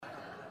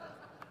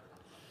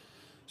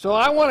So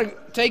I want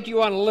to take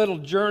you on a little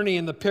journey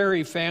in the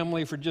Perry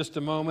family for just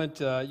a moment.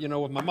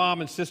 With my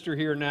mom and sister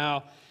here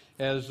now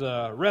as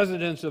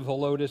residents of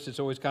Helotes, it's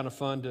always kind of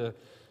fun to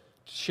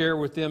share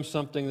with them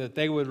something that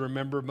they would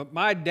remember. But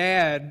my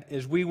dad,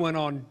 as we went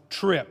on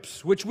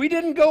trips, which we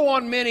didn't go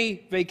on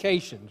many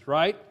vacations,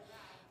 right?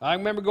 I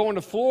remember going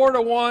to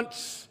Florida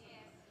once,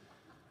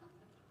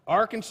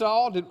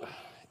 Arkansas,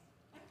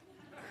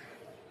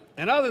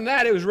 and other than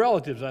that, it was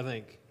relatives, I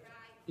think.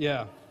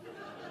 Yeah.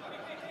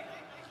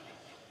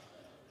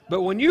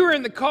 But when you were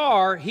in the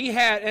car, he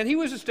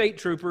was a state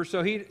trooper,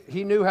 so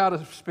he knew how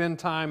to spend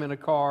time in a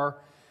car.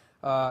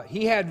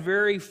 He had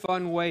very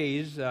fun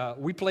ways.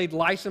 We played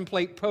license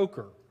plate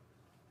poker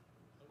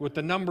with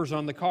the numbers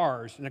on the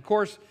cars. And of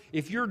course,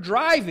 if you're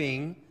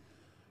driving,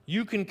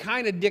 you can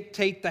kind of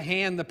dictate the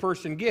hand the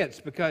person gets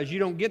because you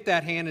don't get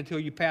that hand until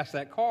you pass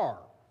that car.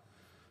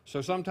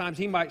 So sometimes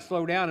he might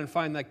slow down and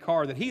find that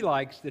car that he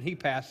likes that he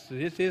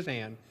passes. It's his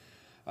hand.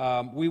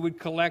 We would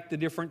collect the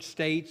different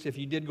states if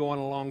you did go on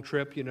a long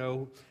trip,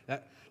 a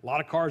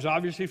lot of cars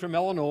obviously from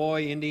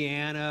Illinois,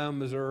 Indiana,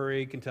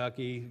 Missouri,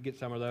 Kentucky, get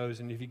some of those,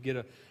 and if you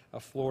get a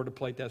Florida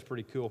plate, that's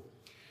pretty cool.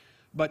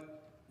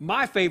 But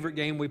my favorite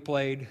game we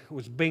played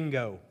was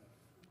bingo,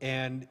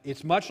 and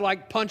it's much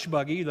like punch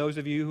buggy, those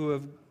of you who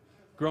have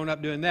grown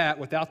up doing that,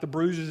 without the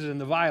bruises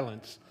and the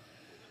violence.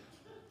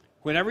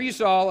 Whenever you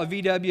saw a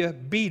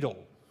VW Beetle,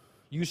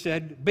 you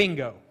said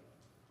bingo.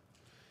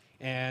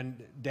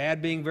 And Dad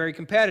being very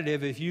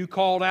competitive, if you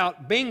called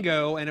out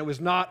bingo and it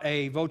was not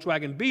a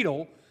Volkswagen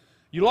Beetle,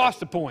 you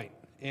lost a point.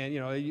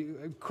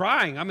 And,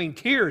 crying,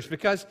 tears,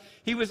 because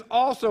he was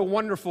also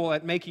wonderful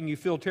at making you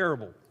feel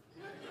terrible.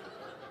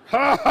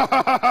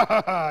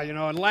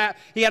 And laugh.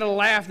 He had a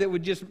laugh that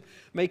would just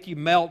make you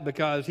melt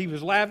because he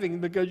was laughing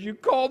because you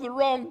called the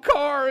wrong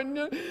car and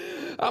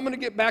I'm going to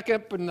get back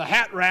up in the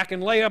hat rack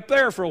and lay up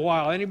there for a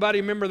while.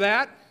 Anybody remember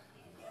that?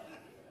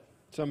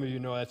 Some of you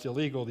know that's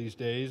illegal these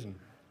days. And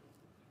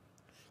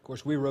of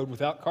course, we rode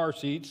without car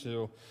seats,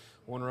 so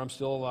I wonder I'm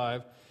still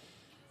alive.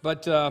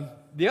 But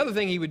the other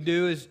thing he would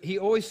do is he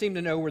always seemed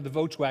to know where the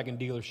Volkswagen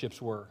dealerships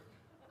were.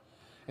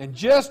 And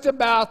just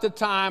about the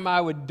time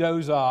I would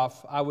doze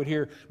off, I would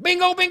hear,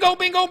 bingo, bingo,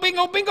 bingo,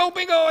 bingo, bingo,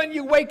 bingo, and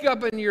you wake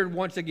up and you're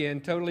once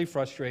again totally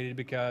frustrated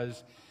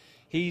because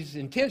he's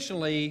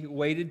intentionally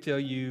waited till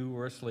you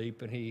were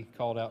asleep and he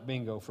called out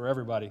bingo for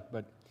everybody.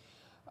 But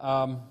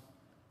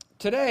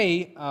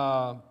today,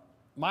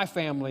 my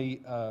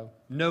family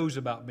knows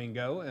about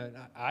bingo, and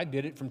I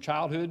did it from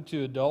childhood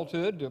to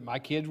adulthood. My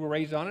kids were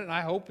raised on it, and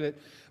I hope that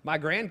my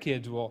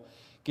grandkids will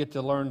get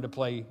to learn to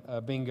play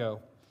bingo.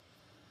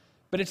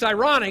 But it's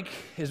ironic,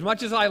 as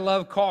much as I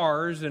love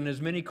cars, and as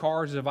many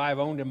cars as I've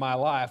owned in my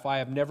life, I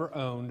have never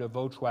owned a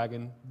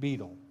Volkswagen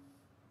Beetle.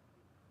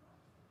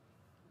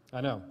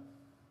 I know.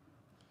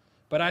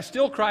 But I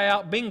still cry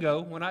out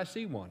bingo when I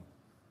see one.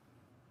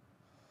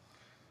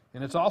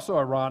 And it's also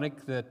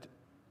ironic that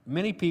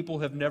many people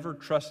have never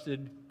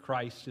trusted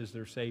Christ as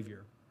their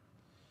Savior.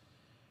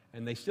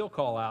 And they still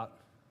call out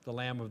the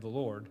Lamb of the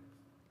Lord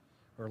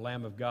or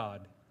Lamb of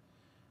God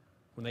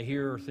when they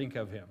hear or think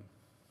of Him.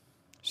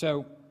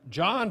 So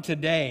John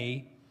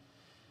today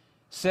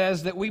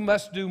says that we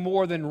must do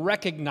more than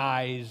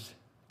recognize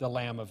the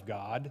Lamb of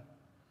God.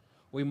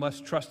 We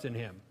must trust in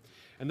Him.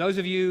 And those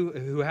of you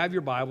who have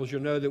your Bibles,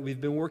 you'll know that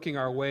we've been working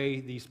our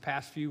way these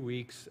past few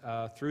weeks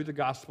through the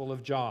Gospel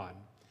of John.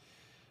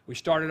 We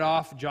started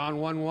off John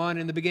 1:1,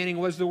 in the beginning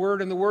was the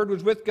Word, and the Word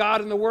was with God,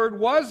 and the Word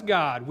was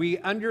God. We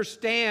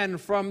understand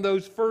from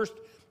those first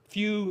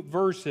few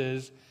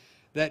verses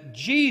that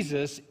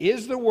Jesus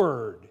is the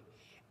Word,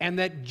 and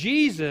that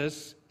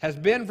Jesus has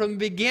been from the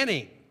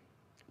beginning.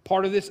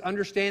 Part of this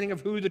understanding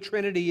of who the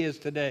Trinity is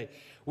today.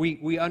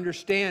 We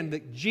understand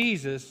that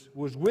Jesus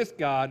was with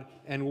God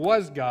and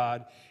was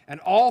God, and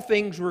all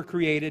things were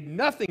created.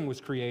 Nothing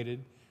was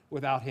created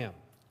without Him.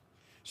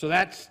 So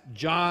that's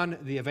John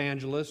the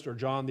evangelist, or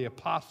John the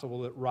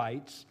apostle, that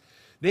writes.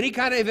 Then he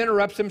kind of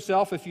interrupts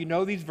himself. If you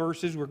know these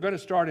verses, we're going to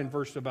start in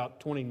verse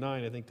about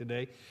 29, I think,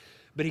 today.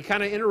 But he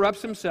kind of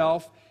interrupts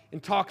himself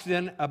and talks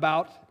then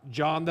about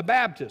John the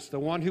Baptist, the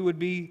one who would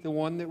be the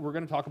one that we're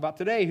going to talk about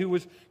today, who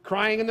was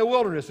crying in the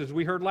wilderness, as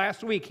we heard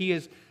last week. He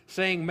is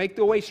saying, make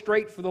the way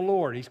straight for the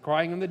Lord. He's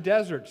crying in the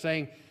desert,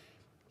 saying,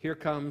 here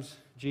comes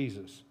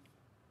Jesus.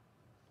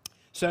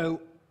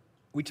 So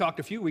we talked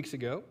a few weeks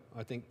ago,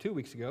 I think 2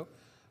 weeks ago,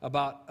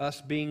 about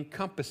us being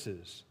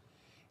compasses.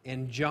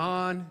 And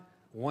John,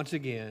 once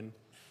again,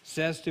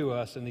 says to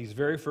us in these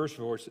very first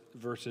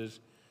verses,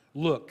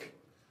 look,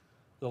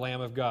 the Lamb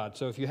of God.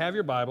 So if you have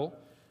your Bible,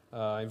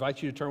 I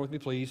invite you to turn with me,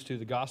 please, to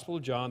the Gospel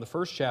of John. The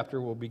first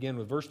chapter will begin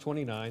with verse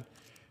 29, and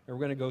we're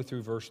going to go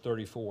through verse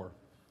 34.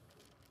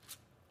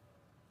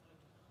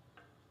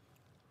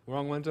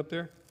 Wrong ones up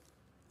there?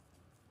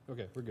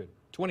 Okay, we're good.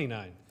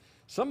 29.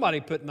 Somebody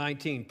put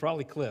 19,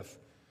 probably Cliff.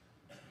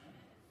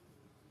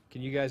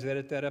 Can you guys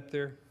edit that up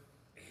there?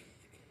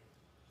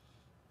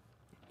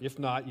 If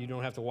not, you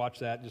don't have to watch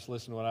that. Just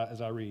listen as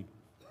I read.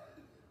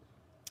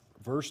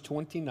 Verse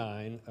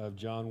 29 of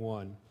John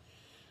 1.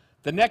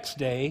 The next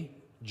day,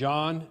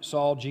 John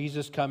saw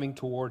Jesus coming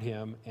toward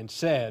him and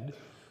said,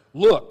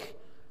 "Look,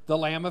 the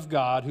Lamb of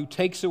God who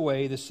takes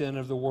away the sin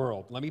of the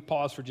world." Let me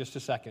pause for just a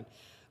second.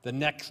 The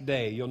next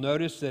day, you'll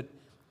notice that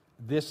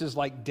this is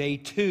like day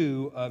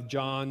 2 of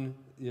John,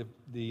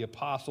 the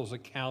apostles'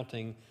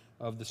 accounting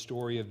of the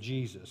story of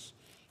Jesus.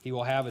 He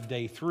will have a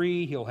day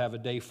 3, he'll have a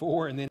day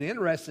 4, and then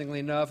interestingly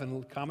enough,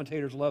 and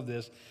commentators love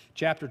this,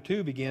 chapter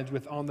 2 begins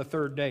with on the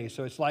 3rd day.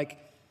 So it's like,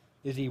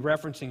 is he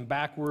referencing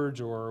backwards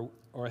or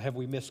have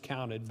we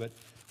miscounted? But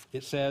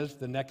it says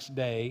the next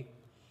day.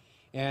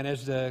 And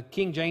as the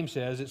King James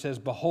says, it says,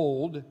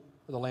 "Behold,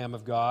 the Lamb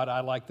of God."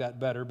 I like that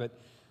better, but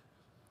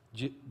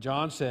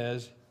John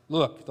says,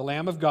 "Look, the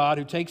Lamb of God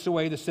who takes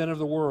away the sin of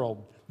the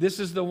world. This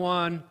is the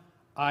one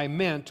I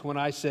meant when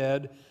I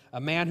said, 'A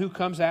man who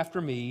comes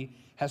after me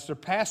has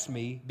surpassed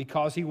me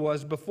because he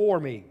was before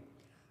me.'"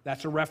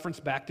 That's a reference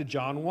back to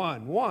John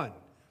 1:1.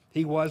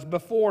 He was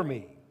before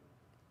me.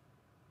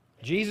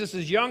 Jesus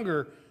is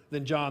younger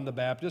than John the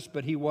Baptist,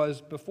 but he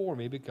was before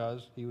me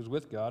because he was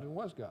with God and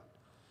was God.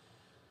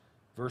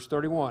 Verse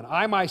 31,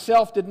 "I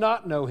myself did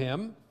not know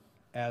him,"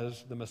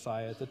 as the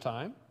Messiah at the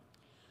time,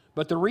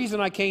 "but the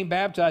reason I came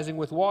baptizing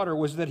with water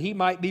was that he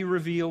might be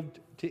revealed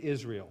to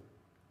Israel."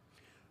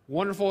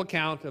 Wonderful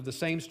account of the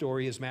same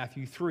story as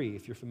Matthew 3.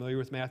 If you're familiar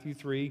with Matthew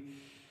 3,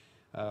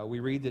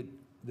 we read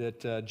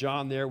that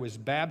John there was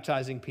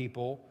baptizing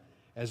people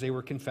as they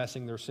were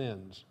confessing their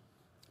sins,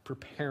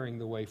 preparing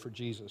the way for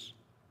Jesus.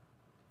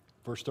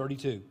 Verse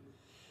 32,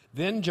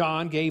 "Then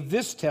John gave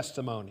this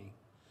testimony,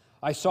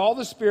 'I saw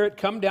the Spirit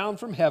come down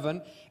from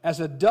heaven as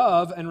a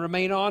dove and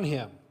remain on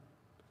him.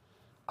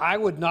 I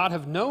would not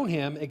have known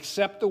him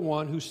except the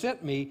one who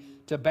sent me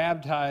to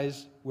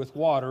baptize with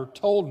water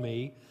told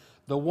me,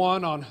 the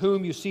one on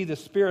whom you see the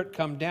Spirit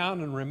come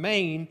down and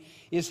remain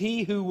is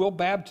he who will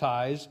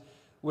baptize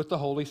with the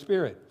Holy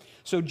Spirit.'"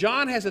 So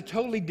John has a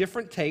totally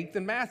different take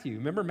than Matthew.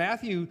 Remember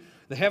Matthew,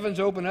 the heavens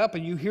open up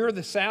and you hear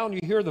the sound,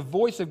 you hear the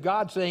voice of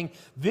God saying,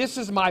 "This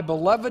is my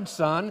beloved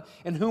Son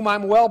in whom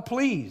I'm well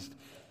pleased."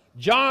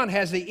 John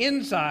has the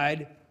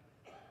inside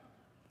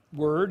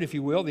word, if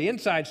you will, the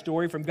inside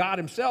story from God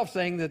himself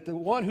saying that the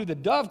one who the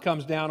dove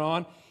comes down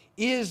on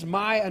is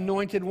my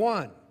anointed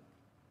one.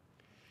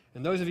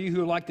 And those of you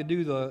who like to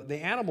do the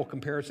animal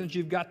comparisons,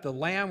 you've got the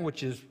lamb,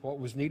 which is what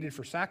was needed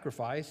for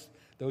sacrifice,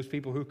 those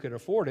people who could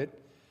afford it,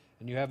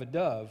 and you have a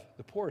dove,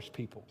 the poorest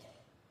people.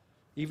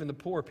 Even the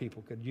poor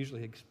people could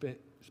usually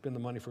spend the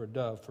money for a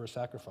dove for a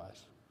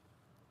sacrifice.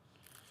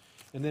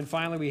 And then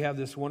finally we have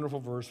this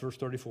wonderful verse, verse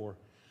 34.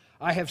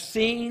 "I have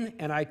seen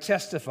and I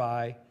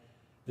testify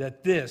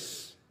that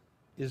this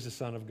is the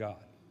Son of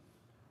God."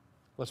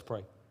 Let's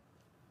pray.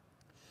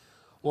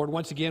 Lord,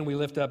 once again we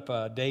lift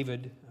up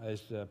David,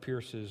 as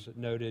Pierce has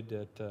noted,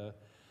 that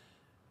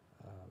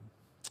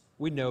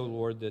we know,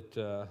 Lord,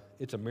 that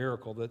it's a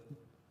miracle that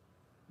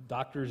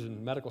doctors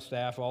and medical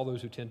staff, all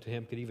those who tend to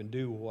him, could even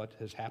do what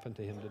has happened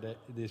to him today,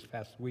 this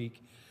past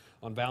week,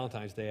 on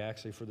Valentine's Day,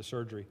 actually, for the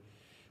surgery.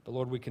 But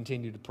Lord, we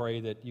continue to pray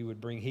that you would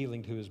bring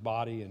healing to his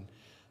body and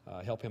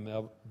help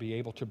him be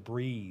able to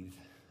breathe.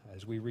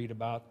 As we read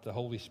about the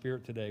Holy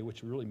Spirit today,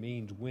 which really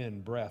means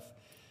wind, breath,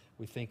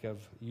 we think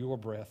of your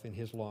breath in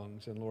his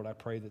lungs. And Lord, I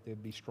pray that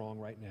they'd be strong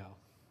right now.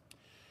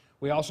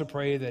 We also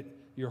pray that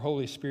your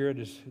Holy Spirit,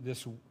 as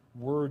this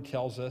word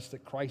tells us,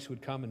 that Christ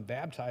would come and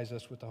baptize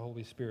us with the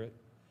Holy Spirit.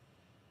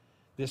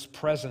 This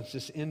presence,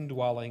 this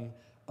indwelling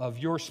of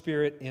your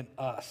Spirit in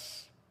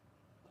us.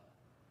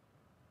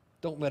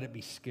 Don't let it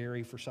be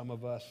scary for some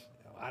of us.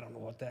 I don't know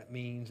what that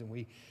means, and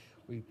we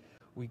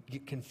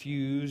get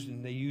confused,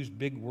 and they use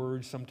big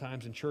words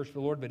sometimes in church,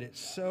 Lord, but it's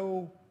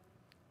so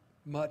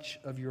much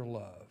of your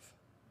love.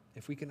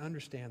 If we can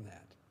understand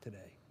that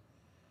today,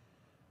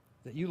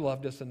 that you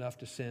loved us enough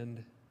to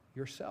send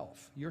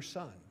yourself, your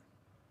Son,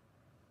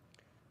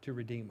 to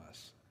redeem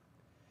us.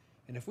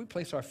 And if we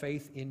place our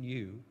faith in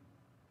you,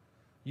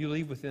 you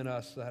leave within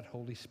us that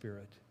Holy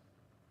Spirit.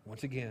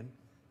 Once again,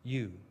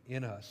 you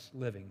in us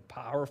living,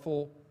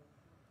 powerful,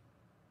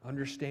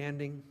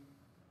 understanding,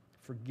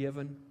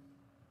 forgiven,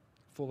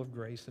 full of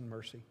grace and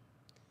mercy.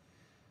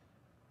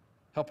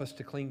 Help us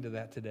to cling to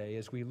that today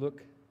as we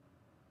look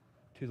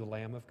to the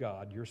Lamb of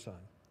God, your Son.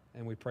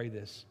 And we pray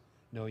this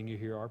knowing you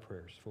hear our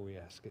prayers, for we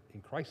ask it in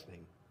Christ's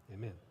name.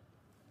 Amen.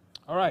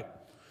 All right.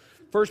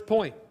 First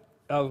point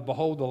of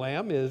Behold the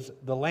Lamb is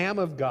the Lamb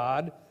of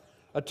God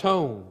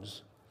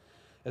atones.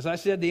 As I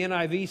said, the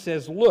NIV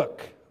says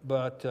look,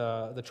 but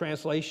the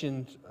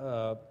translations,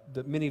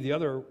 many of the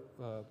other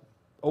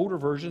older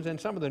versions and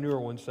some of the newer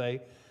ones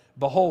say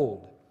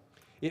behold.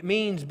 It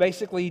means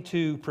basically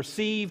to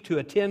perceive, to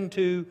attend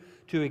to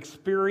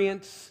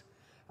experience,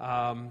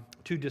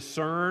 to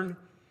discern.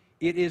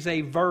 It is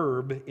a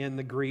verb in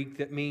the Greek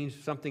that means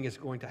something is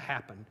going to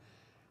happen.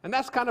 And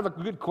that's kind of a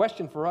good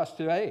question for us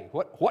today.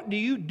 What do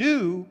you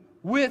do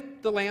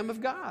with the Lamb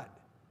of God?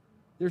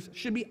 There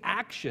should be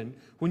action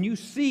when you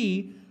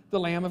see the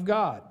Lamb of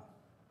God.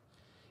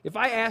 If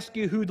I ask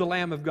you who the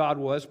Lamb of God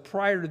was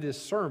prior to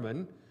this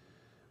sermon,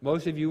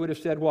 most of you would have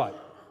said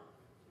what?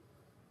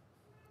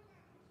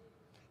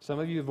 Some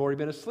of you have already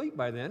been asleep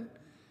by then.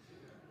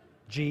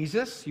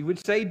 Jesus, you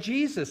would say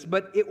Jesus,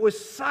 but it was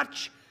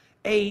such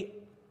a...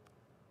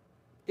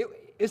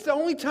 It's the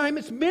only time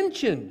it's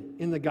mentioned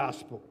in the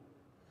gospel.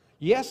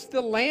 Yes,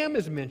 the Lamb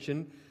is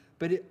mentioned,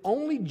 but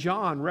only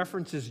John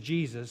references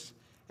Jesus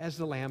as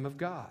the Lamb of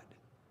God.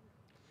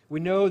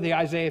 We know the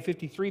Isaiah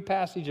 53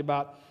 passage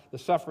about the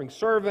suffering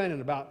servant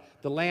and about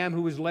the Lamb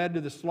who was led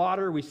to the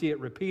slaughter. We see it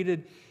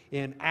repeated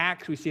in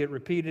Acts. We see it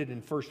repeated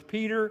in 1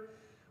 Peter.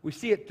 We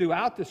see it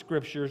throughout the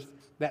Scriptures,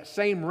 that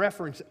same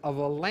reference of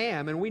a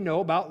lamb. And we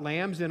know about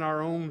lambs in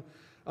our own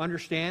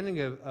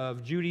understanding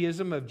of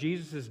Judaism of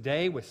Jesus'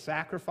 day with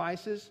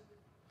sacrifices.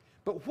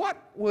 But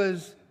what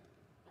was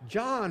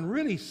John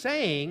really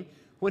saying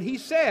when he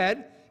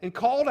said and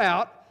called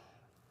out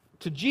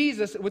to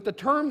Jesus with the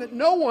term that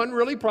no one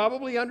really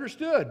probably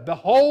understood?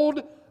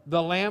 Behold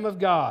the Lamb of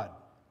God.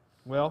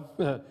 Well,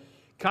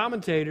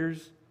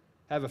 commentators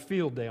have a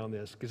field day on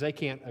this because they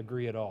can't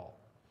agree at all.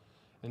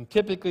 And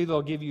typically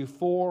they'll give you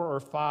 4 or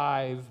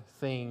 5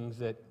 things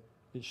that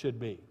it should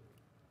be.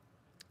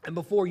 And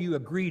before you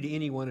agree to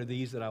any one of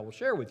these that I will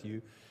share with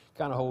you,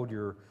 kind of hold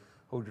your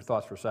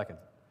thoughts for a second.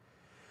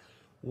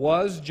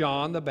 Was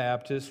John the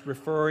Baptist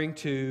referring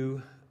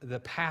to the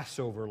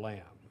Passover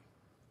lamb?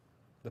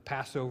 The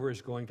Passover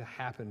is going to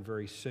happen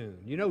very soon.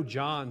 You know,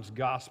 John's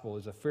gospel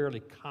is a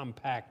fairly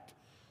compact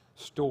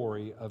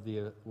story of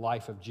the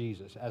life of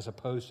Jesus, as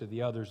opposed to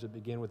the others that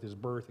begin with his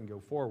birth and go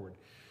forward.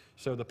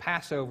 So the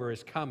Passover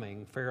is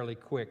coming fairly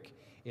quick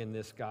in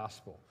this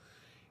gospel.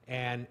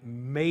 And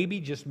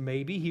maybe, just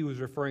maybe, he was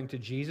referring to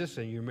Jesus.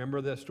 And you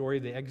remember the story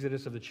of the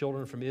exodus of the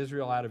children from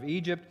Israel out of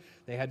Egypt.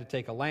 They had to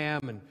take a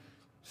lamb and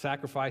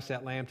sacrifice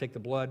that lamb, take the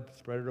blood,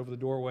 spread it over the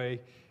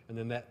doorway, and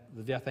then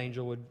the death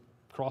angel would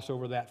cross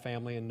over that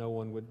family and no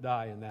one would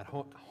die in that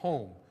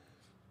home.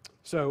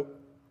 So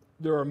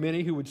there are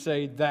many who would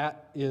say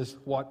that is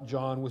what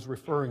John was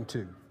referring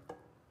to.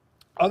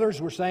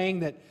 Others were saying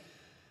that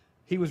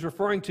he was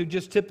referring to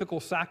just typical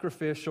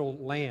sacrificial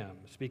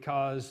lambs,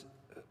 because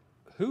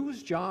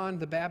who's John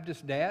the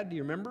Baptist's dad? Do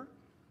you remember?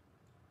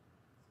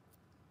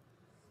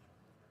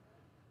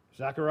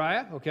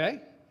 Zechariah,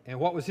 okay. And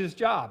what was his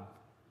job?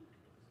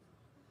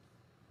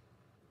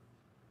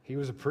 He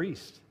was a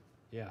priest.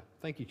 Yeah,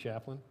 thank you,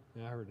 chaplain.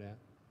 Yeah, I heard that.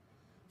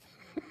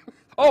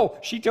 Oh,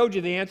 she told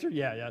you the answer?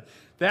 Yeah.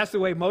 That's the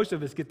way most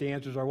of us get the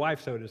answers. Our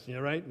wife told us,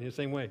 right? In the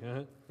same way.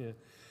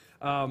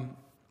 Yeah.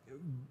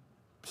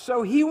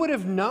 So he would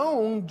have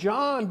known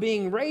John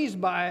being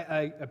raised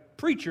by a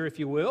preacher, if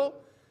you will,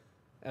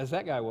 as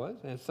that guy was,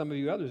 and some of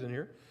you others in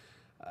here.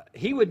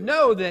 He would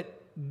know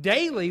that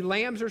daily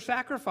lambs are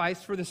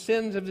sacrificed for the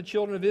sins of the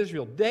children of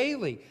Israel.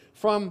 Daily.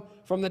 From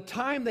the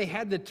time they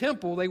had the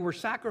temple, they were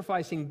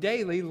sacrificing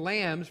daily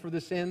lambs for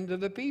the sins of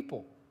the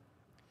people.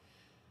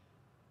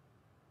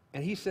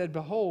 And he said,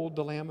 behold,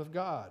 the Lamb of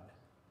God.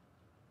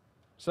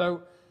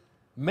 So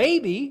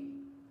maybe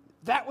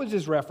that was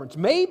his reference.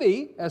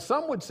 Maybe, as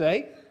some would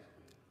say,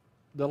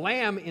 the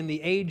lamb in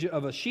the age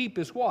of a sheep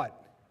is what?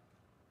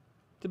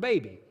 It's a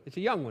baby. It's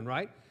a young one,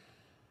 right?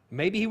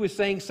 Maybe he was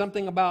saying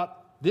something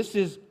about this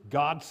is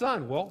God's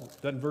Son. Well,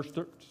 doesn't verse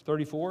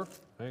 34?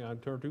 Hang on,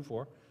 turn to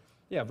 4.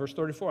 Yeah, verse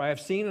 34. I have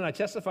seen and I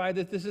testify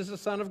that this is the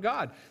Son of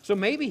God. So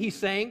maybe he's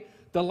saying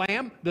the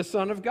Lamb, the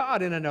Son of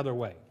God in another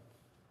way.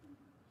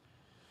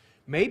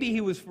 Maybe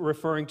he was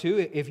referring to,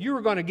 if you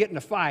were going to get in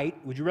a fight,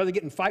 would you rather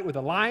get in a fight with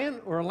a lion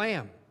or a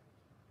lamb?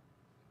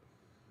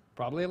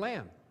 Probably a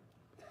lamb.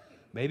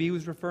 Maybe he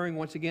was referring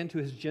once again to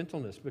his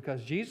gentleness,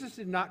 because Jesus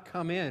did not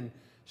come in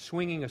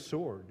swinging a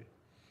sword.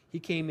 He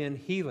came in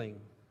healing,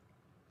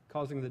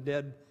 causing the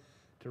dead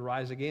to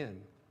rise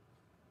again,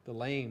 the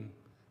lame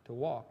to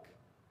walk,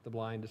 the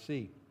blind to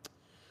see.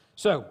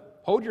 So,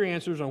 hold your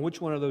answers on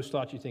which one of those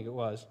thoughts you think it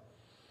was.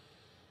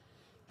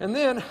 And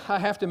then I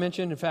have to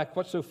mention, in fact,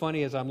 what's so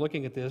funny as I'm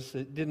looking at this,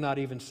 it did not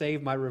even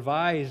save my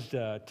revised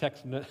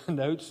text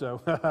notes,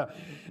 so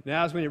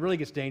now is when it really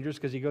gets dangerous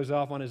because he goes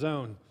off on his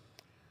own.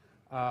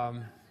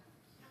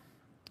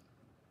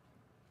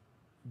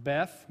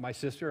 Beth, my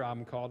sister,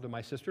 I'm called to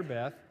my sister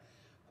Beth.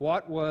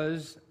 What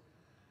was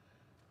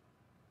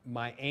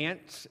my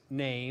aunt's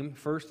name,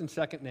 first and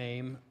second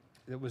name,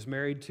 that was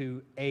married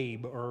to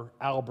Abe or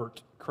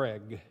Albert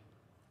Craig?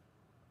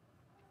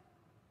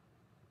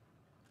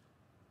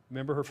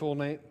 Remember her full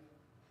name?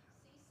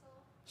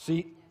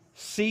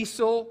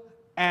 Cecil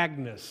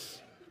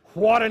Agnes.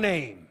 What a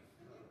name.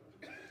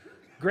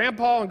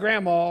 Grandpa and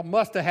Grandma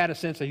must have had a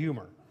sense of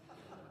humor.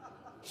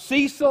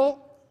 Cecil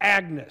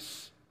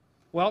Agnes.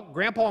 Well,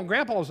 Grandpa and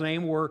Grandpa's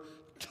name were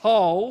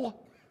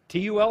Tull,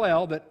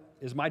 T-U-L-L, that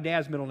is my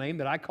dad's middle name,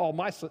 that I call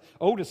my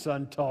oldest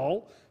son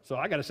Tull, so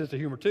I got a sense of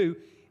humor too,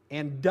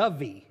 and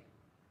Dovey.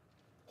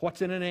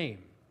 What's in a name?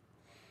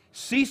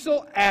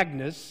 Cecil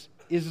Agnes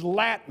is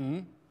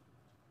Latin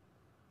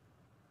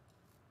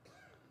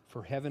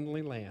for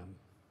heavenly lamb.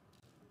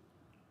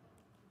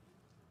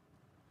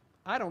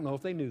 I don't know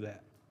if they knew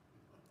that.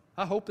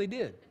 I hope they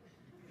did.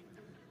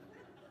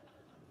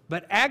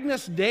 But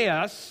Agnus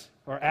Deus,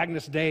 or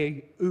Agnus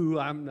Dei,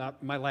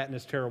 my Latin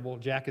is terrible.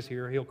 Jack is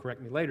here, he'll correct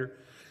me later.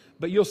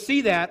 But you'll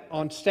see that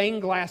on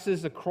stained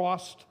glasses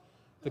across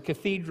the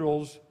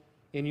cathedrals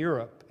in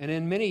Europe. And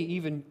in many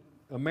even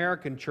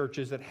American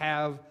churches that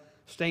have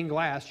stained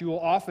glass, you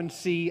will often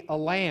see a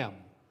lamb,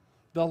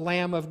 the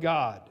Lamb of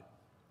God.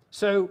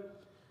 So,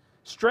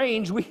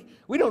 strange,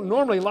 we don't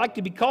normally like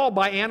to be called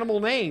by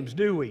animal names,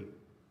 do we?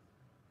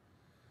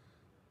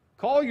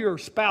 Call your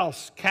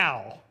spouse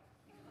Cal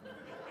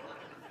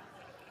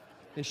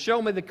and show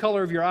me the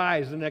color of your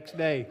eyes the next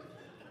day.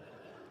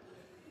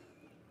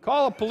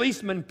 Call a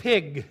policeman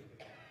Pig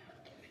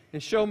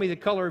and show me the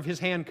color of his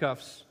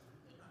handcuffs.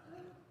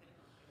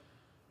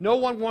 No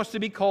one wants to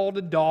be called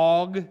a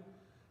dog.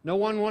 No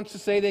one wants to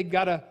say they've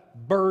got a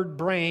bird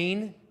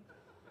brain.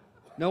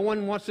 No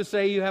one wants to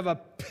say you have a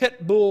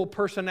pit bull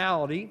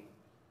personality.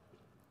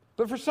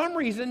 But for some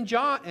reason,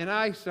 John and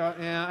I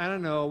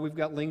don't know, we've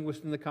got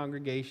linguists in the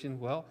congregation.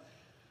 Well,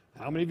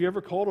 how many of you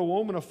ever called a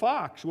woman a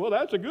fox? Well,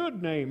 that's a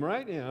good name,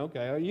 right? Yeah,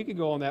 okay, you could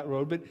go on that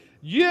road. But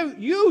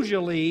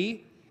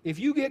usually, if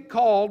you get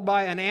called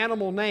by an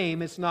animal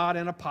name, it's not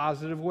in a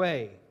positive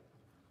way.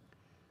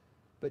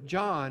 But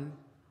John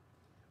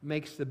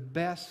makes the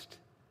best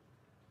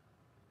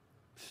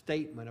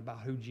statement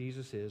about who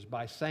Jesus is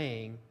by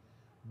saying,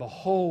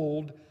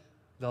 "Behold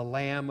the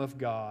Lamb of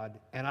God."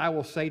 And I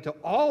will say to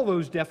all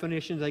those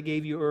definitions I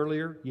gave you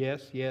earlier,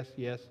 yes, yes,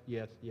 yes,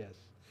 yes, yes.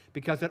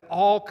 Because it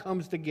all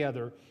comes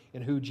together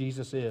in who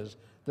Jesus is.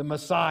 The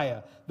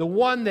Messiah. The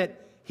one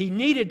that he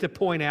needed to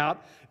point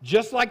out,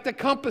 just like the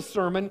Compass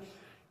sermon,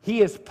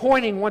 he is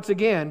pointing once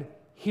again,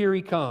 here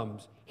he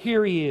comes.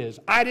 Here he is.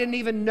 I didn't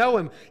even know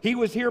him. He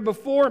was here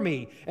before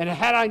me. And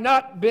had I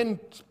not been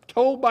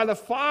told by the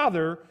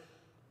Father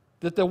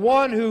that the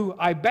one who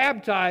I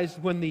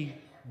baptized when the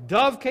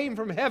dove came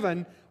from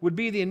heaven would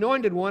be the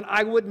anointed one,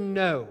 I wouldn't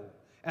know.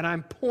 And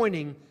I'm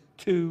pointing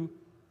to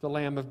the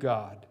Lamb of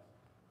God.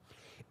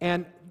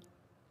 And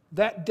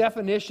that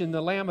definition,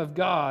 the Lamb of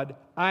God,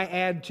 I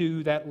add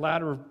to that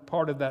latter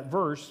part of that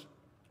verse,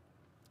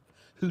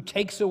 who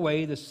takes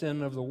away the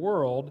sin of the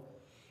world,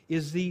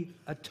 is the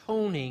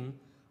atoning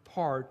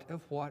part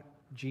of what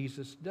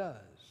Jesus does.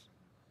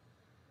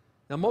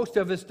 Now, most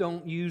of us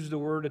don't use the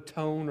word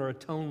atone or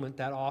atonement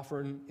that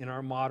often in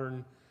our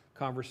modern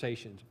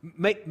conversations.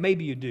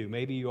 Maybe you do.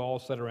 Maybe you all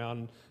sit around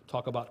and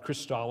talk about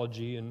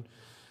Christology and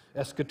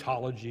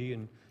eschatology,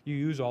 and you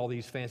use all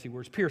these fancy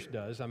words. Pierce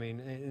does. I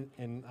mean,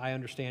 and I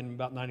understand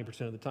about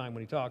 90% of the time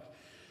when he talks,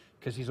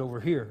 because he's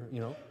over here, you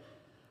know.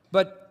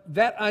 But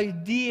that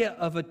idea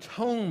of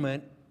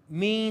atonement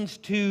means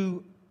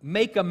to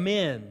make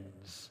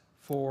amends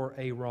for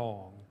a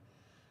wrong,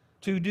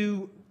 to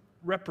do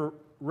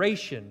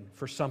reparation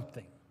for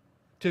something,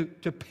 to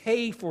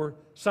pay for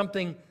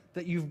something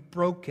that you've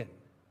broken.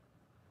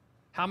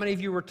 How many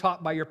of you were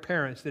taught by your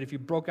parents that if you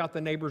broke out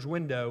the neighbor's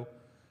window,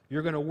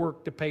 you're going to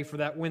work to pay for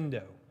that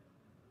window?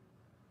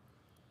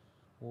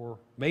 Or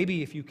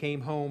maybe if you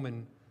came home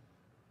and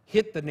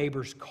hit the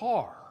neighbor's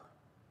car,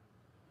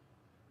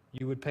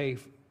 you would pay.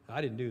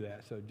 I didn't do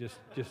that, so just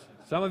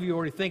some of you are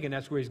already thinking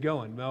that's where he's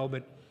going. No,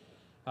 but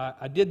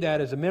I did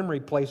that as a memory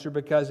placer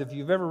because if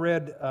you've ever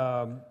read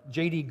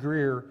J.D.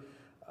 Greear,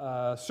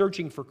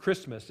 Searching for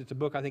Christmas, it's a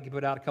book I think he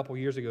put out a couple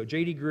years ago.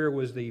 J.D. Greear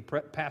was the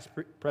past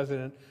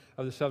president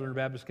of the Southern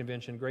Baptist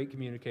Convention, great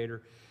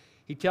communicator.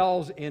 He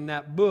tells in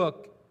that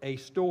book a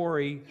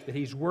story that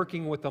he's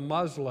working with a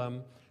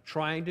Muslim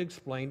trying to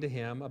explain to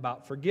him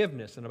about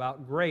forgiveness and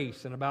about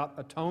grace and about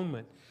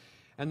atonement.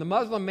 And the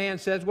Muslim man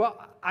says,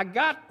 well, I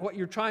got what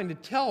you're trying to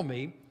tell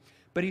me,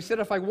 but he said,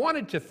 if I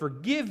wanted to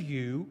forgive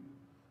you,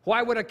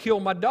 why would I kill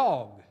my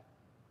dog?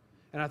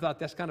 And I thought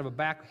that's kind of a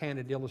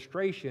backhanded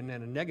illustration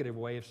and a negative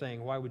way of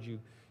saying, why would you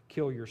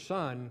kill your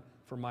son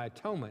for my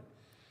atonement?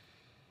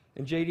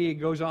 And J.D.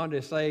 goes on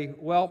to say,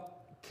 well,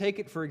 take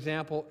it for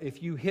example,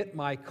 if you hit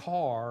my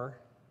car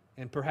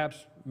and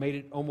perhaps made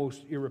it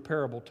almost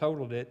irreparable,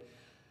 totaled it,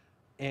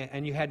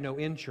 and you had no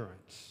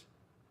insurance.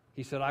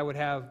 He said, I would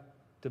have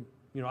to,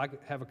 I could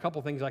have a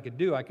couple things I could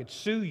do. I could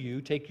sue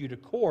you, take you to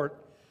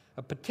court,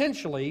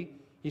 potentially.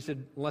 He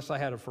said, unless I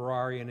had a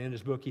Ferrari, and in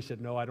his book he said,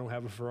 no, I don't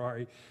have a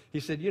Ferrari. He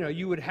said,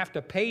 you would have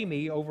to pay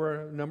me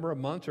over a number of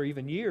months or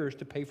even years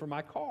to pay for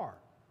my car.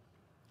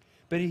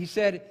 But he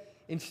said,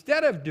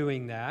 instead of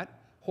doing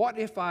that, what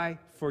if I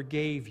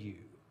forgave you?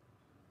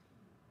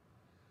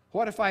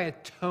 What if I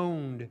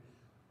atoned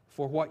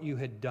for what you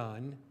had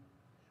done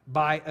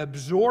by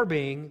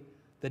absorbing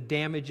the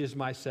damages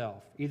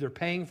myself, either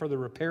paying for the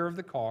repair of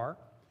the car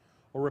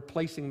or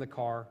replacing the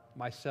car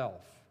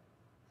myself?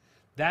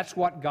 That's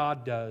what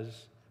God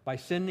does by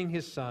sending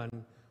His Son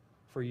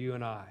for you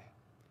and I.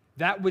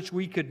 That which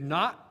we could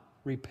not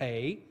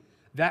repay,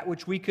 that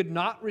which we could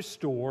not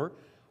restore,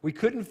 we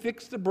couldn't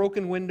fix the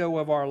broken window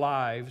of our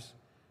lives,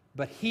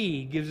 but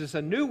He gives us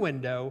a new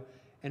window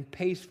and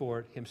pays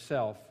for it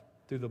Himself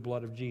through the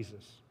blood of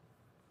Jesus.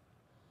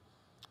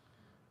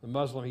 The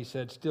Muslim, he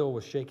said, still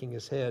was shaking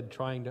his head,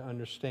 trying to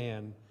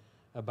understand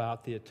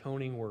about the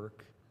atoning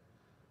work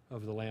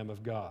of the Lamb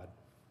of God.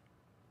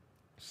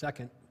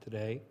 Second,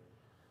 today,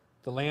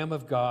 the Lamb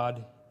of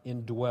God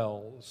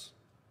indwells.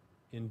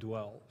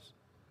 Indwells.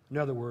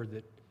 another word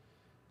that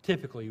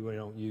typically we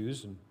don't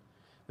use, and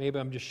maybe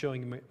I'm just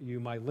showing you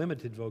my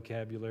limited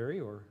vocabulary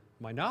or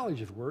my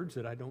knowledge of words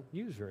that I don't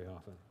use very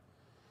often.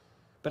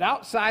 But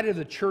outside of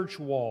the church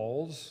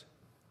walls,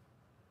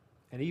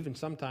 and even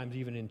sometimes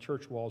even in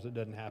church walls it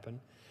doesn't happen,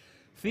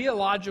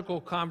 theological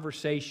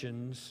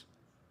conversations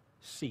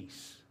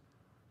cease.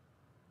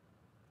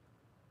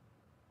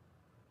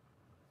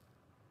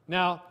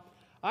 Now,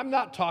 I'm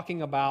not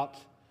talking about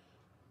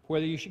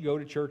whether you should go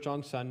to church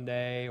on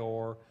Sunday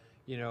or,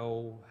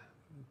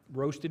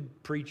 roasted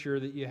preacher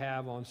that you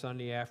have on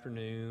Sunday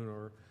afternoon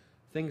or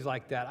things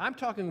like that. I'm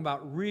talking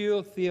about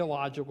real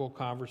theological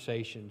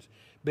conversations.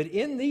 But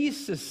in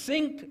these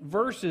succinct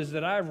verses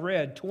that I've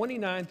read,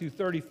 29 through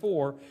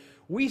 34,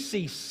 we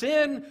see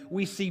sin,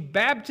 we see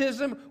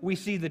baptism, we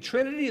see the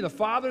Trinity, the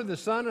Father, the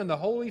Son, and the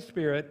Holy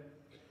Spirit.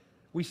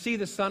 We see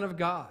the Son of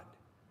God.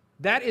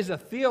 That is a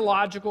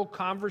theological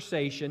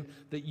conversation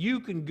that you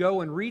can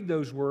go and read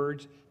those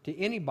words to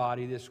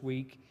anybody this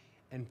week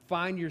and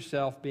find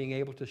yourself being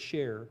able to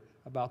share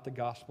about the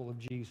gospel of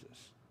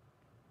Jesus.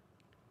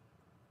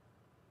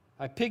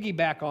 I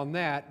piggyback on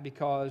that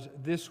because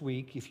this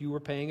week, if you were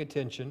paying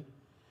attention,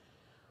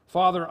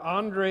 Father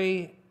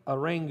Andre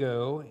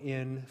Arango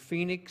in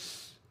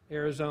Phoenix,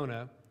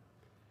 Arizona,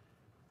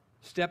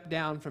 stepped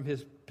down from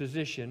his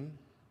position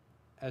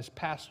as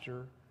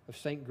pastor of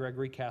St.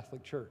 Gregory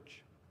Catholic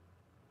Church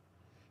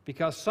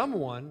because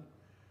someone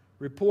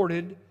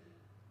reported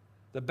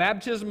the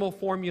baptismal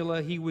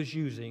formula he was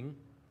using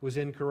was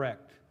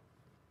incorrect.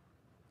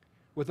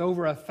 With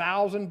over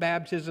 1,000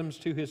 baptisms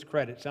to his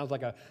credit. Sounds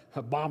like a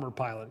bomber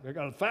pilot. I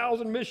got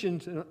 1,000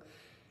 missions.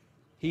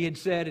 He had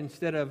said,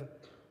 instead of,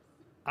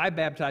 I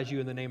baptize you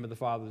in the name of the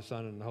Father, the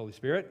Son, and the Holy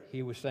Spirit,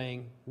 he was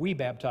saying, we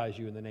baptize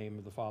you in the name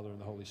of the Father and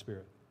the Holy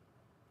Spirit.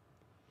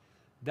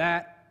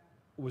 That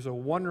was a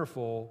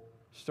wonderful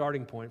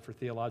starting point for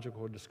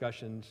theological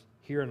discussions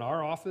here in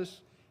our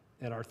office,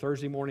 at our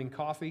Thursday morning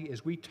coffee,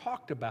 as we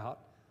talked about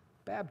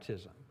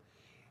baptism.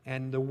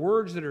 And the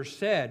words that are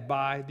said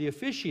by the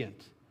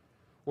officiant,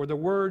 or the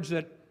words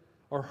that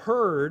are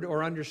heard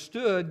or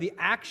understood, the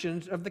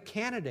actions of the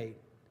candidate.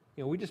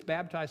 We just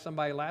baptized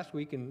somebody last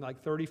week in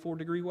like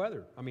 34-degree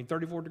weather.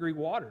 34-degree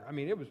water.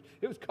 It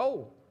was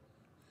cold.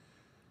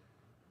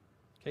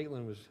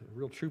 Caitlin was a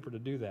real trooper to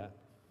do that.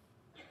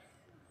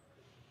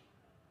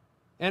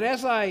 And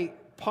as I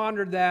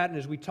pondered that, and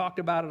as we talked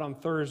about it on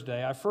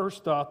Thursday, I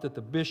first thought that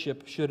the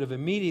bishop should have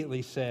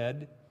immediately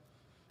said,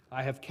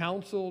 I have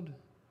counseled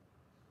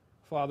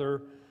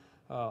Father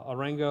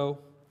Arango,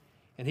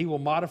 and he will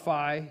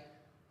modify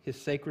his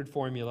sacred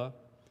formula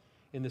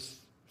in the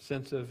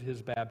sense of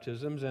his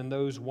baptisms, and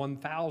those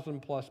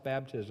 1,000 plus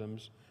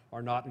baptisms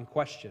are not in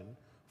question,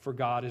 for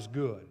God is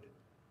good.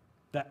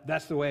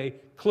 That's the way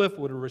Cliff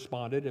would have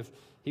responded if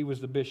he was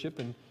the bishop,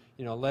 and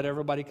let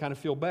everybody kind of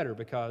feel better,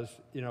 because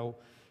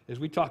as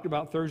we talked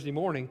about Thursday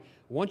morning,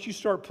 once you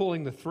start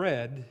pulling the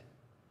thread,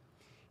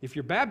 if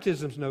your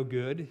baptism's no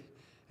good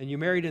and you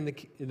married in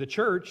the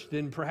church,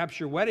 then perhaps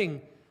your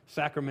wedding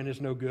sacrament is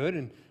no good,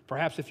 and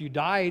perhaps if you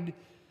died,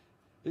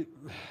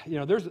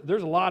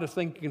 there's a lot of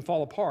things that can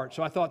fall apart.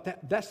 So I thought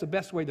that's the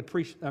best way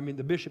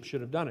the bishop should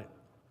have done it.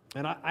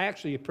 And I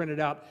actually printed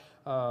out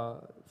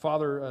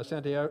Father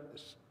Santiago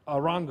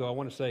Arango. I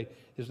want to say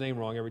his name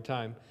wrong every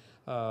time.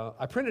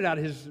 I printed out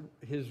his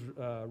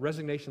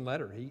resignation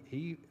letter.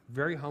 He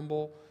very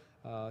humble.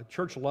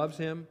 Church loves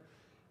him.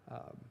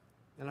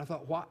 And I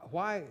thought,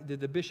 why did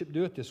the bishop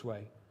do it this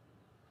way?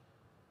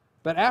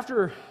 But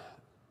after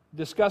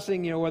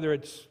discussing, whether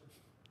it's,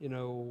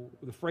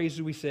 the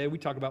phrases we said, we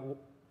talk about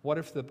what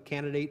if the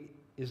candidate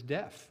is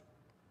deaf?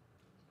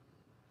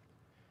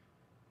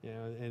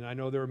 And I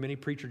know there are many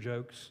preacher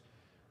jokes.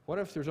 What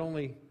if there's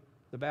only,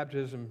 the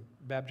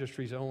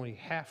baptistry is only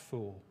half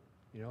full?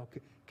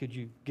 Could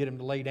you get him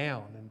to lay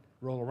down and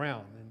roll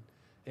around? And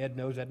Ed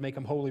knows that'd make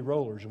them holy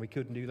rollers, and we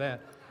couldn't do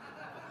that.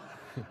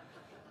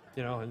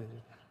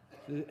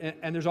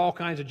 And there's all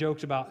kinds of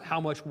jokes about how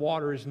much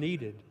water is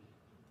needed.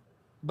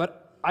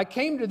 But I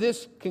came to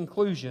this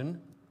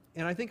conclusion,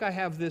 and I think I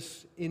have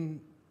this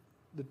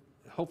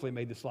hopefully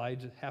made the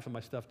slides. Half of my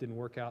stuff didn't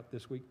work out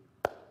this week.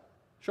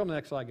 Show them the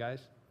next slide,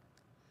 guys.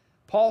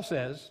 Paul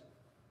says,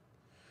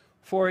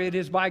 for it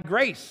is by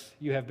grace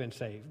you have been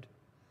saved,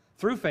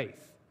 through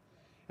faith.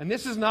 And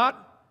this is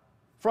not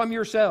from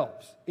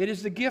yourselves. It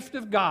is the gift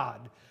of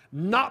God,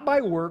 not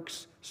by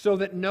works, so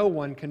that no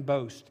one can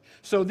boast.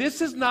 So this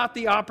is not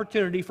the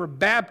opportunity for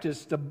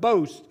Baptists to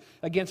boast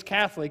against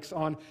Catholics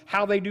on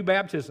how they do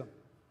baptism.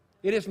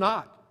 It is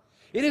not.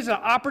 It is an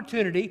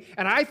opportunity,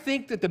 and I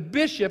think that the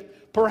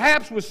bishop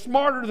perhaps was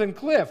smarter than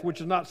Cliff,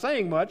 which is not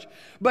saying much,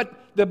 but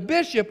the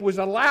bishop was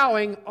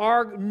allowing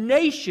our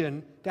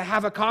nation to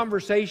have a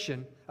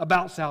conversation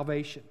about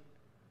salvation.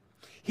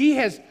 He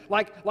has,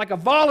 like a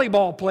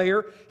volleyball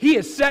player, he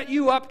has set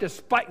you up to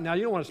spike. Now,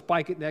 you don't want to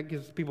spike it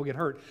because people get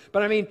hurt.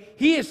 But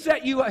he has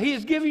set you up, he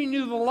is giving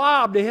you the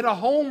lob to hit a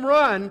home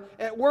run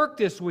at work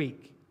this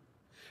week.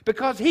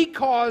 Because he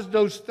caused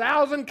those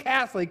 1,000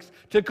 Catholics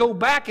to go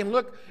back and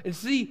look and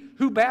see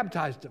who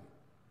baptized them.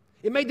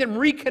 It made them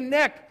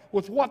reconnect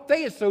with what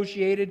they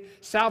associated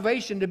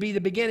salvation to be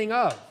the beginning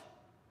of.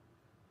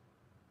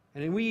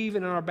 And then we,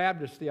 even in our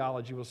Baptist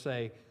theology, will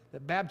say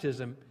that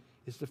baptism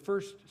is the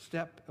first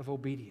step of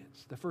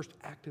obedience, the first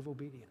act of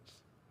obedience.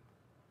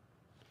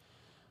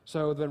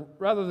 So then,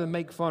 rather than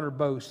make fun or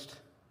boast,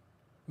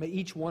 may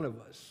each one of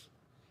us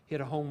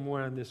hit a home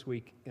run this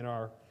week in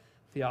our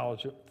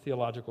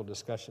theological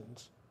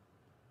discussions.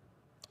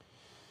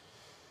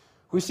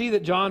 We see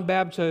that John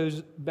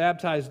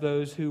baptized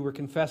those who were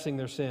confessing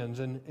their sins.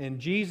 And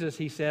Jesus,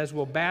 he says,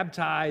 will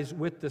baptize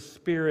with the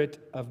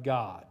Spirit of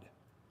God,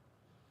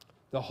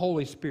 the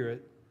Holy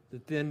Spirit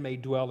that then may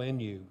dwell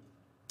in you.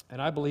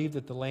 And I believe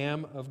that the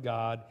Lamb of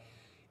God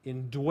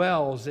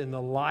indwells in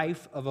the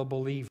life of a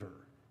believer.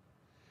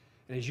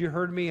 And as you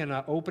heard me in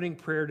an opening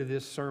prayer to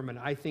this sermon,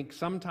 I think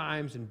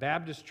sometimes in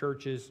Baptist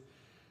churches,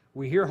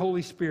 we hear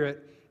Holy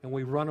Spirit and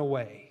we run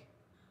away.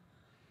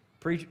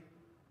 Preach.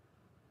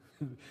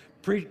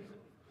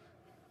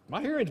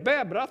 My hearing's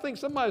bad, but I think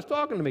somebody's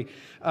talking to me.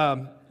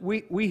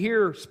 We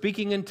hear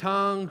speaking in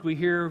tongues. We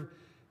hear,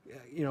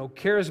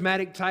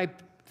 charismatic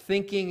type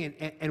thinking,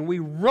 and we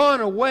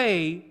run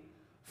away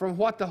from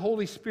what the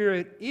Holy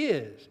Spirit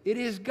is. It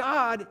is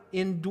God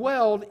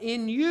indwelled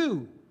in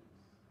you.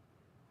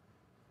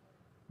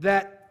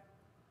 That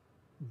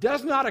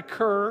does not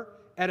occur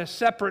at a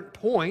separate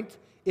point.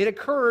 It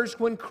occurs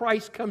when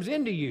Christ comes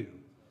into you.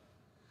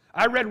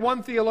 I read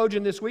one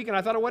theologian this week, and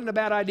I thought it wasn't a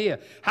bad idea.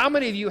 How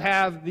many of you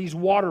have these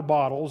water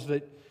bottles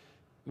that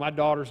my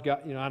daughter's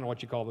got, I don't know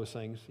what you call those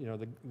things,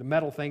 the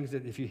metal things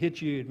that if you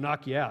hit you, it'd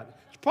knock you out.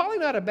 It's probably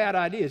not a bad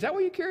idea. Is that why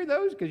you carry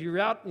those? Because you're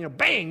out,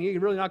 bang, you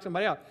can really knock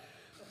somebody out.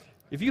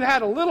 If you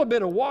had a little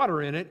bit of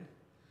water in it,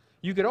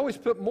 you could always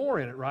put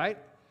more in it, right?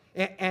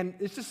 And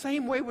it's the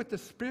same way with the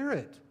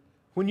Spirit.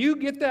 When you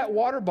get that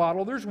water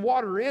bottle, there's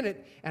water in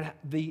it, and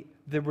the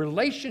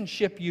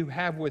relationship you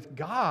have with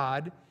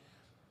God,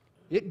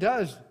 it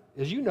does,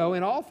 as you know,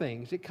 in all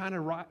things, it kind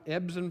of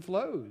ebbs and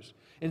flows.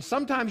 And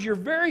sometimes you're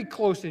very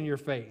close in your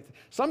faith.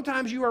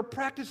 Sometimes you are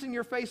practicing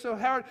your faith so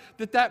hard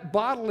that that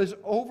bottle is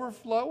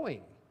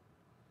overflowing.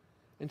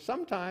 And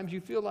sometimes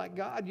you feel like,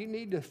 God, you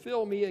need to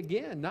fill me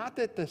again. Not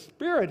that the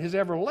Spirit has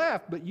ever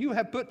left, but you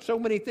have put so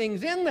many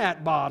things in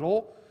that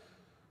bottle.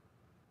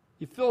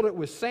 You filled it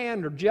with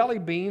sand or jelly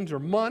beans or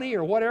money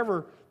or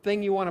whatever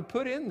thing you want to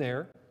put in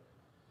there,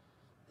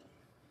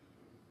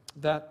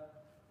 that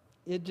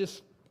it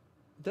just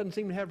doesn't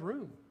seem to have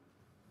room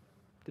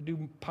to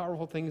do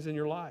powerful things in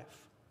your life.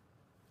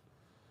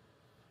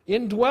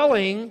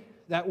 Indwelling,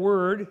 that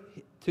word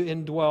to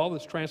indwell,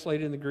 that's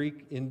translated in the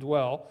Greek,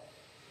 indwell,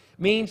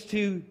 means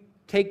to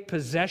take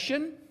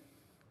possession,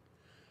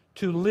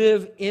 to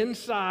live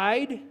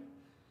inside,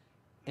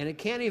 and it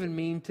can't even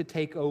mean to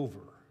take over.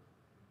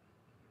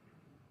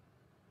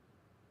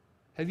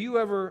 Have you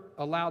ever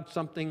allowed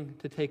something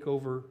to take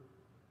over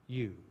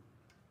you?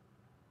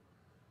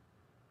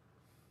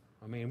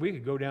 I mean, we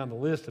could go down the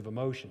list of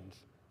emotions.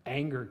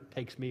 Anger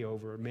takes me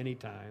over many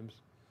times.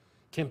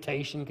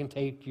 Temptation can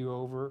take you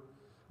over.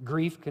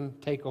 Grief can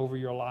take over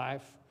your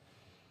life.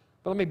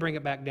 But let me bring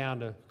it back down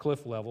to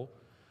Cliff level.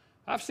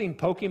 I've seen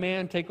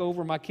Pokemon take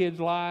over my kids'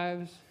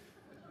 lives.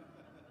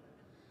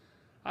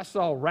 I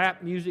saw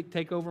rap music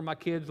take over my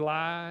kids'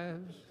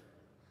 lives.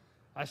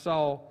 I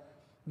saw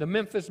the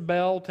Memphis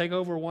Belle take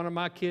over one of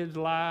my kids'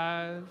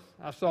 lives.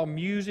 I saw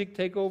music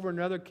take over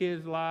another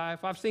kid's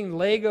life. I've seen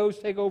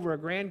Legos take over a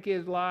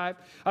grandkid's life.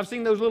 I've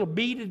seen those little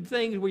beaded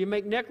things where you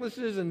make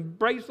necklaces and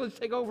bracelets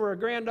take over a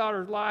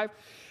granddaughter's life.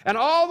 And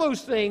all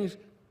those things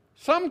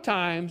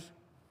sometimes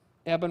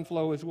ebb and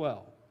flow as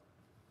well.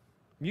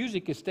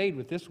 Music has stayed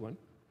with this one.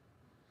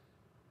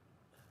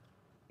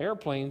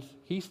 Airplanes,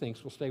 he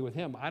thinks, will stay with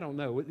him. I don't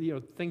know.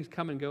 Things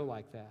come and go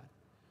like that.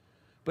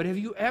 But have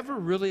you ever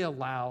really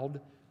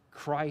allowed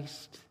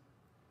Christ,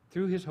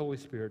 through His Holy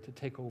Spirit, to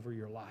take over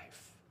your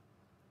life,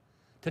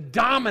 to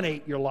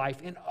dominate your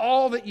life in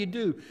all that you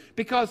do?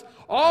 Because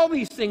all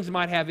these things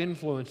might have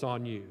influence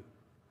on you.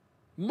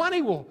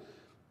 Money will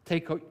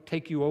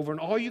take you over,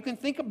 and all you can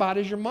think about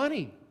is your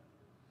money.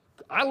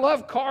 I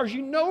love cars,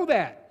 you know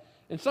that.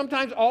 And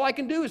sometimes all I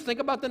can do is think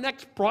about the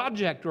next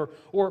project or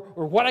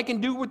what I can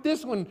do with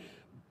this one.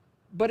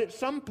 But at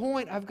some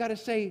point, I've got to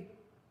say,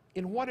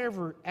 in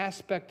whatever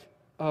aspect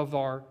of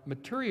our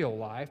material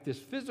life, this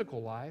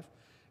physical life,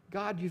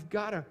 God, you've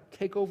got to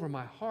take over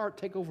my heart,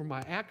 take over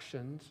my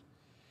actions,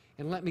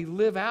 and let me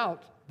live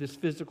out this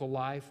physical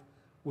life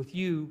with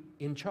you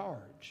in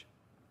charge.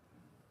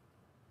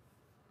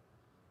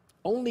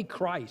 Only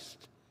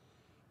Christ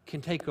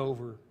can take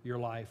over your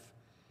life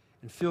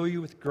and fill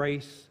you with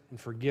grace and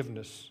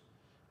forgiveness,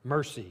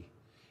 mercy,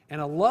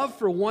 and a love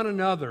for one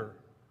another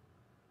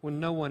when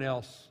no one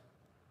else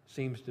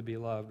seems to be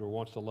loved or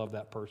wants to love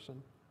that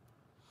person.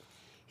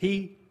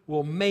 He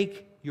will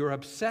make your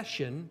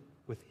obsession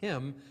with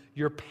Him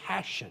your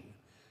passion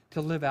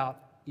to live out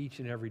each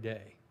and every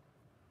day.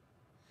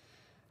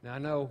 Now, I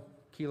know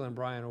Keela and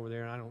Brian over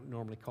there, and I don't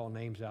normally call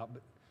names out,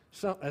 but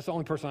that's the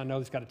only person I know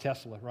that's got a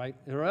Tesla, right?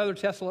 Are there other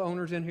Tesla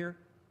owners in here?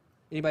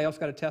 Anybody else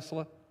got a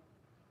Tesla?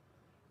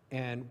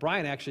 And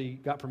Brian actually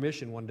got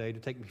permission one day to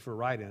take me for a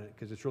ride in it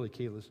because it's really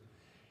keyless.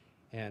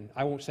 And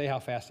I won't say how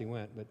fast he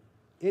went, but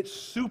it's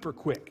super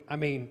quick. I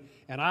mean,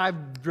 and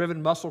I've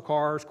driven muscle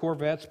cars,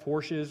 Corvettes,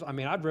 Porsches. I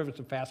mean, I've driven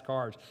some fast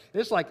cars.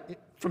 It's like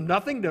from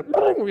nothing to,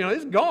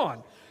 it's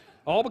gone.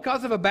 All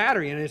because of a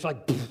battery. And it's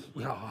like,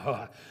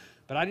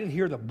 but I didn't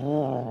hear the,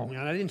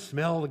 I didn't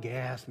smell the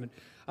gas.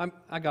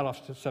 I got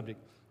off the subject.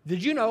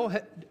 Did you know,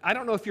 I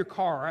don't know if your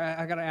car,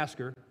 I got to ask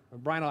her,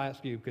 Brian, I'll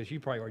ask you because you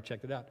probably already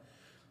checked it out.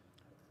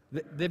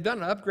 They've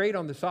done an upgrade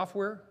on the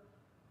software,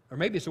 or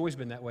maybe it's always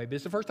been that way, but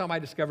it's the first time I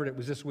discovered it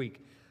was this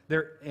week.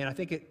 And I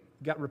think it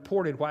got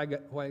reported, why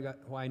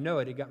I know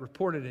it got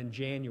reported in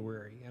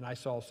January, and I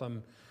saw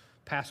some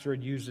pastor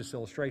had used this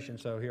illustration,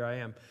 so here I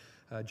am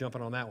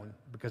jumping on that one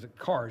because of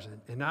cars.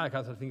 And now I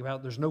got to think about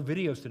it, there's no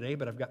videos today,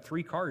 but I've got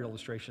 3 car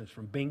illustrations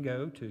from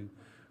bingo to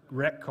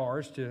wrecked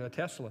cars to a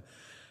Tesla.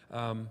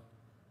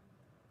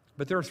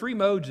 But there are 3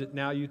 modes that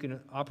now you can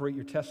operate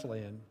your Tesla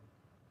in.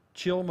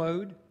 Chill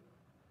mode,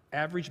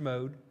 average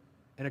mode,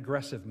 and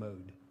aggressive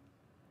mode.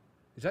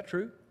 Is that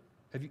true?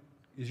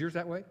 Is yours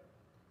that way?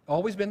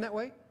 Always been that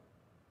way?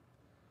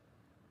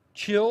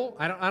 Chill,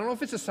 I don't know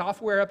if it's a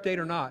software update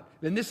or not.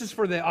 And this is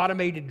for the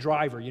automated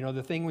driver,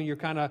 the thing when you're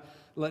kind of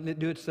letting it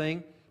do its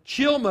thing.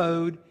 Chill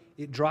mode,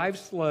 it drives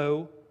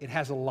slow. It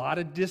has a lot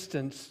of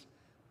distance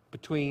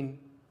between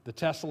the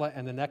Tesla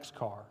and the next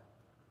car.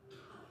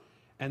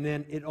 And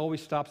then it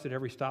always stops at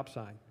every stop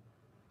sign.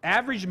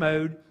 Average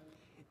mode,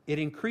 it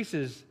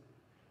increases,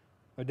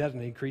 or it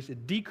doesn't increase,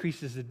 it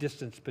decreases the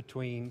distance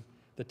between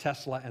the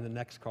Tesla and the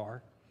next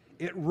car.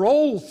 It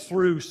rolls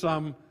through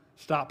some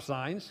stop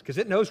signs because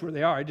it knows where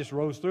they are. It just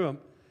rolls through them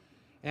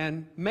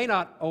and may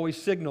not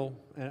always signal,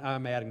 and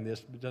I'm adding this,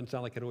 but it doesn't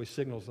sound like it always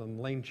signals on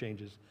lane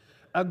changes.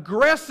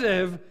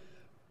 Aggressive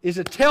is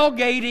a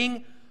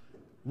tailgating,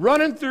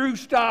 running through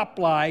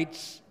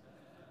stoplights,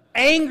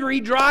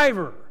 angry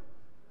driver.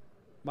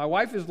 My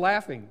wife is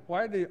laughing.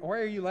 Why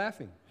are you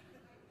laughing?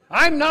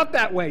 I'm not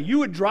that way. You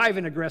would drive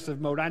in aggressive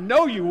mode. I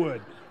know you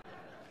would.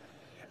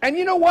 And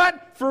you know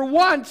what? For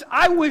once,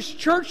 I wish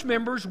church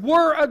members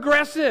were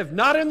aggressive,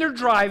 not in their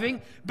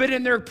driving, but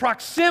in their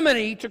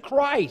proximity to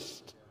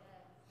Christ.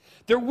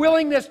 Their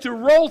willingness to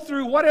roll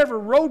through whatever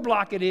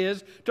roadblock it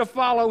is to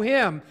follow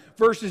Him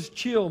versus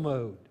chill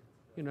mode.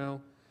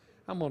 I'm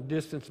going to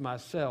distance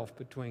myself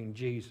between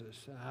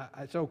Jesus.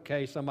 It's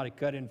okay, somebody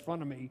cut in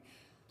front of me.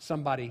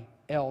 Somebody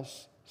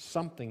else,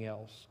 something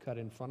else cut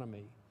in front of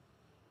me.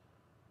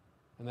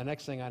 And the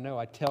next thing I know,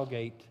 I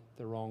tailgate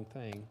the wrong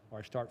thing, or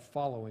I start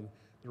following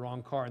the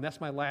wrong car. And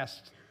that's my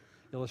last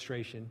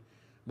illustration.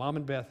 Mom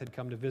and Beth had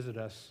come to visit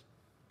us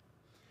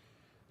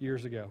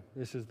years ago.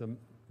 This is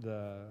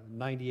the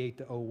 98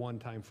 to 01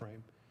 time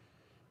frame.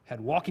 Had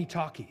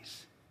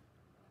walkie-talkies.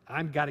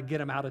 I've got to get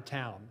them out of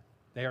town.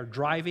 They are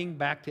driving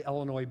back to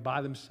Illinois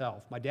by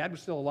themselves. My dad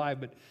was still alive,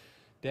 but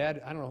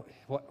Dad, I don't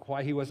know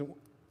why he wasn't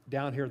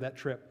down here that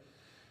trip.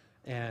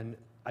 And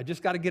I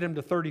just got to get him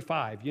to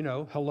 35,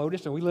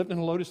 Helotes, and we lived in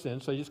Helotes then,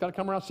 so you just got to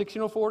come around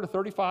 1604 to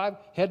 35,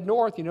 head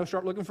north,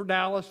 start looking for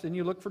Dallas, then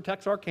you look for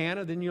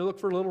Texarkana, then you look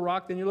for Little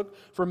Rock, then you look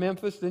for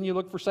Memphis, then you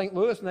look for St.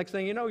 Louis, next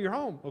thing you know, you're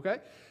home, okay?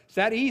 It's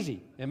that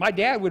easy. And my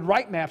dad would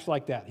write maps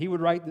like that. He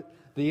would write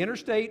the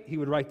interstate, he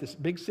would write this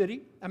big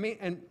city,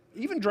 and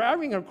even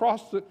driving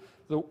across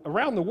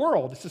around the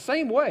world, it's the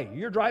same way.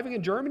 You're driving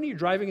in Germany, you're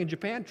driving in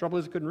Japan, trouble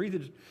is I couldn't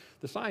read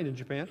the sign in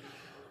Japan,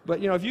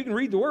 but if you can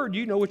read the word,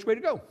 you know which way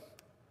to go.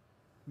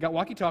 Got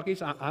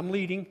walkie-talkies, I'm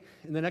leading,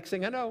 and the next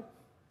thing I know,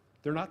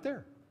 they're not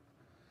there.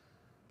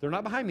 They're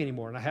not behind me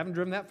anymore, and I haven't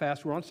driven that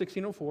fast. We're on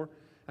 1604.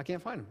 I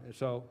can't find them. And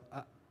so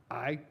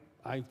I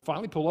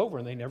finally pull over,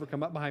 and they never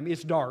come up behind me.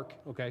 It's dark,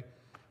 okay,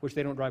 which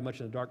they don't drive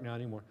much in the dark now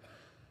anymore.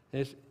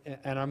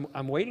 And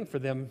I'm waiting for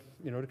them,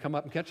 to come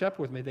up and catch up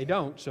with me. They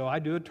don't, so I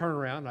do a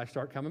turnaround, and I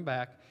start coming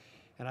back,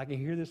 and I can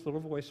hear this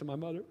little voice of my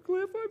mother,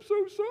 Cliff, I'm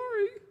so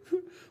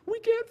sorry. We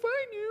can't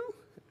find you.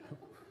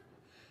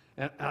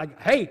 And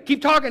hey,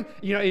 keep talking,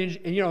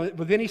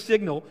 with any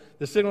signal,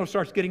 the signal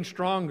starts getting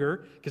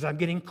stronger because I'm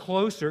getting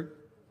closer.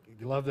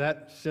 You love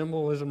that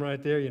symbolism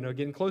right there,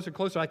 getting closer,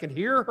 closer. I can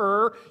hear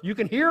her. You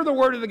can hear the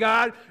word of the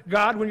God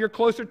when you're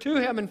closer to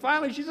Him. And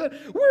finally she said,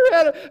 we're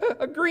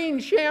at a green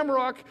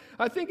Shamrock.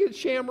 I think it's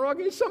Shamrock.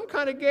 It's some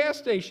kind of gas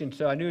station.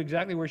 So I knew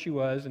exactly where she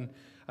was, and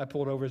I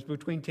pulled over. It's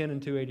between 10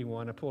 and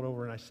 281. I pulled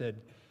over and I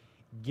said,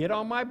 get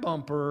on my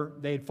bumper.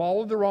 They had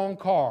followed the wrong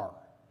car.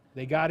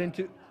 They got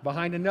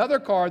behind another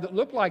car that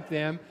looked like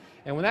them,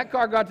 and when that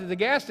car got to the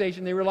gas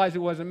station, they realized it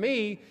wasn't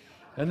me,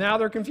 and now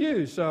they're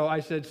confused. So I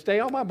said, stay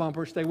on my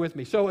bumper, stay with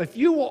me. So if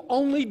you will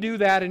only do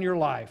that in your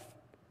life,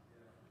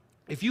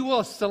 if you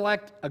will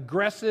select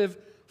aggressive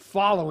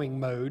following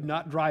mode,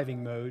 not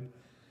driving mode,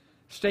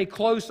 stay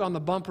close on the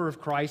bumper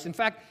of Christ. In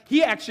fact,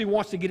 He actually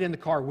wants to get in the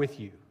car with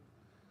you.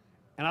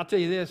 And I'll tell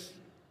you this,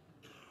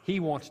 He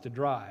wants to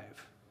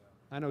drive.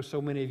 I know so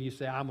many of you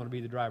say, I'm going to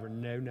be the driver.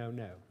 No, no,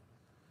 no.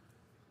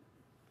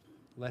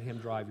 Let Him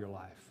drive your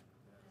life.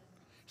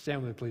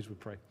 Stand with me, please, we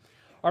pray.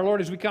 Our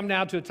Lord, as we come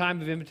now to a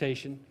time of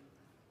invitation,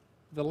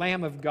 the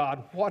Lamb of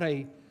God, what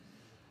a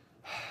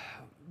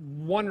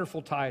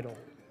wonderful title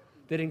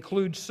that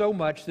includes so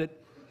much that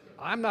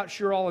I'm not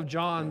sure all of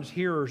John's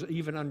hearers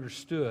even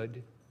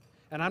understood.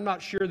 And I'm not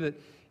sure that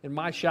in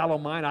my shallow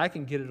mind I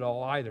can get it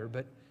all either.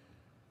 But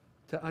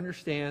to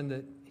understand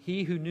that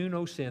He who knew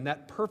no sin,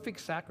 that perfect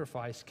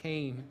sacrifice,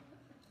 came,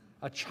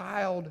 a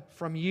child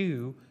from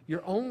you,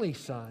 your only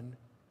Son,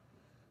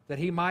 that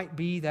He might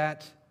be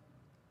that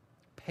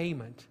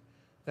payment,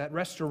 that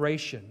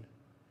restoration,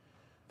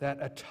 that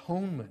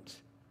atonement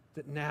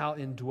that now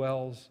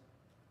indwells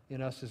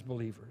in us as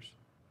believers.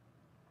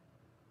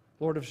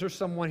 Lord, if there's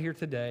someone here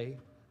today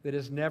that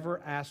has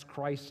never asked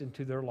Christ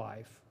into their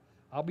life,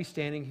 I'll be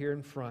standing here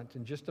in front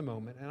in just a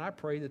moment, and I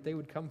pray that they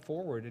would come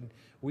forward and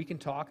we can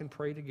talk and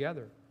pray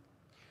together.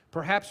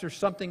 Perhaps there's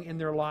something in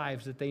their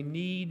lives that they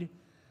need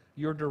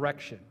your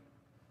direction.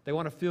 They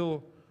want to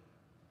feel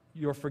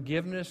your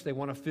forgiveness. They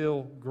want to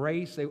feel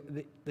grace.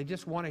 They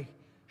just want to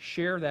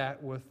share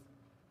that with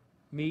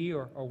me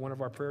or one of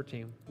our prayer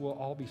team. We'll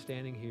all be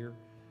standing here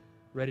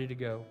ready to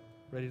go,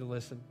 ready to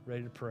listen,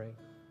 ready to pray.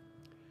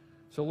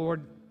 So,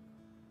 Lord,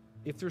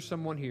 if there's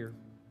someone here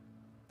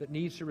that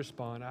needs to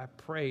respond, I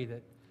pray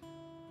that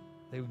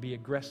they would be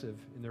aggressive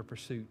in their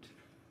pursuit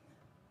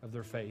of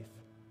their faith.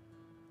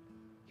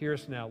 Hear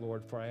us now,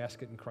 Lord, for I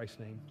ask it in Christ's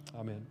name. Amen.